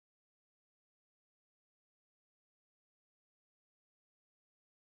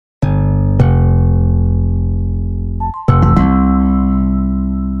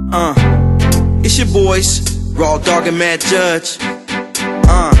It's your boys, Raw Dawg and Mad Judge.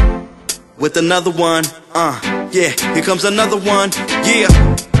 With another one. Yeah, here comes another one. Yeah.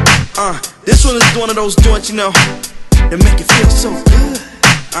 This one is one of those joints, you know, that make you feel so good.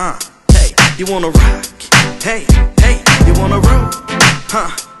 Hey, you wanna rock? Hey, you wanna roll?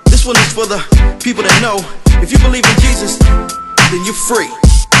 This one is for the people that know if you believe in Jesus, then you're free.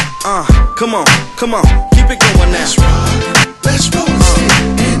 Come on, keep it going now. Let's roll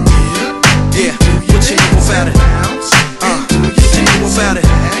and yeah, what you know about it? What you know about it?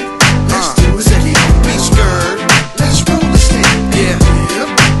 Said he don't be scared. Let's roll the stick. Yeah,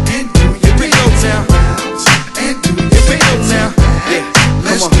 and do your here we go now. And do Here we go now. Yeah,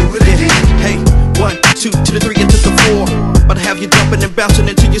 let's come on. do it again. Hey, 1, 2 to the 3 and to the 4. About to have you jumping and bouncing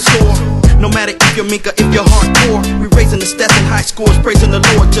into your store. No matter if you're meek or if you're hardcore, we raising the stats and high scores, praising the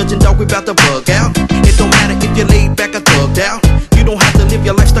Lord. Judging Dawg, we about to bug out. It don't matter if you're laid back or thugged out. You don't have to live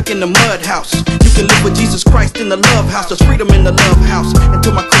your life stuck in the mud house. You can live with Jesus Christ in the love house. There's freedom in the love house. And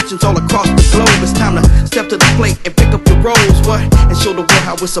to my Christians all across the globe, it's time to step to the plate and pick up your roles. What? And show the world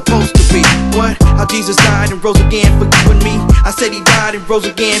how we're supposed to be. What? How Jesus died and rose again for you and me. I said he died and rose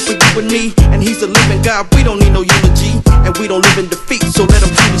again for you and me. And he's a living God, we don't need no eulogy. And we don't live in defeat, so let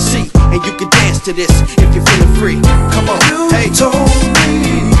him truly see. And you can dance to this if you're feeling free. Come on, hey. You told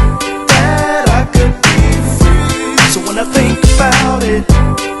me that I could be free. So when I think about it,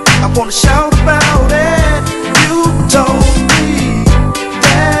 I wanna shout about it. You told me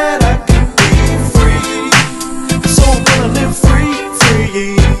that I could be free, so I'm gonna live free.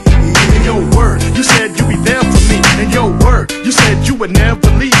 In your word, you said you'd be there for me. In your word, you said you would never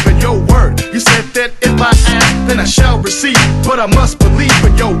leave. In your word, you said that if I ask, then I shall receive. But I must believe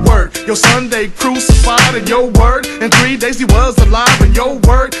in your word. Your son they crucified in your word. In 3 days he was alive in your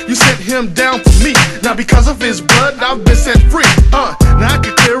word. You sent him down for me. Now because of his blood, I've been set free. Now I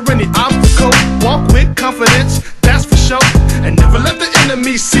can clear any obstacle. Walk with confidence, that's for sure. And never let the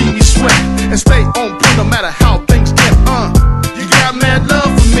enemy see me sweat. And stay on point no matter how things get. You got mad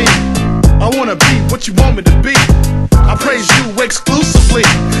love for me. I wanna be what you want me to be. I praise you exclusively,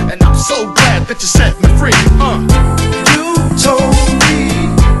 and I'm so glad that you set me free. You told me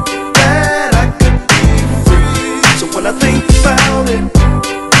that I could be free, so when I think about it,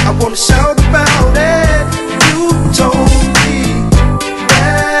 I wanna shout about it. You told me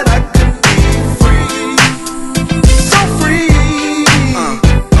that I could be free, so free.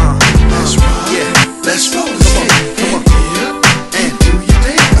 Let's roll. Yeah, let's roll. Come on. And do your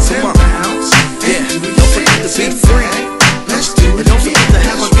dance and bounce. Yeah, don't forget to be free. Let's do it. Don't forget to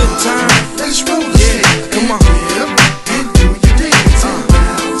have a good time. Let's roll. Yeah, come on. And do your dance and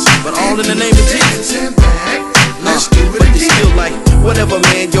bounce. But all in the name of Jesus. Let's do it But they again. still like, whatever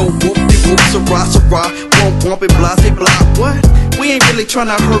man, yo, whoop-de-whoop, sarah, womp it, blase, blah, what? We ain't really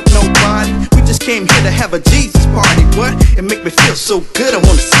tryna hurt nobody. We just came here to have a Jesus party, what? It make me feel so good, I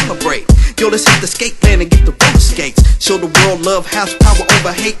wanna celebrate. Yo, let's hit the skate land and get the roller skates. Show the world love has power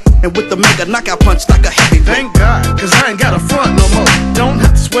over hate. And with the mega knockout punch like a heavyweight. Thank God, cause I ain't got a front no more. Don't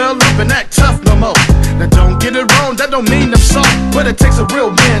have to swell up and act tough no more. Now don't get it wrong, that don't mean I'm soft. But it takes a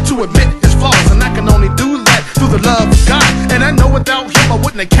real man to admit his flaws. And I can only do that through the love of God. And I know without him I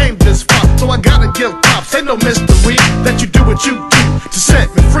wouldn't have came this far. So I gotta give props, ain't no mystery that you do what you do to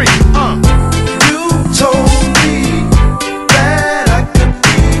set me free. You told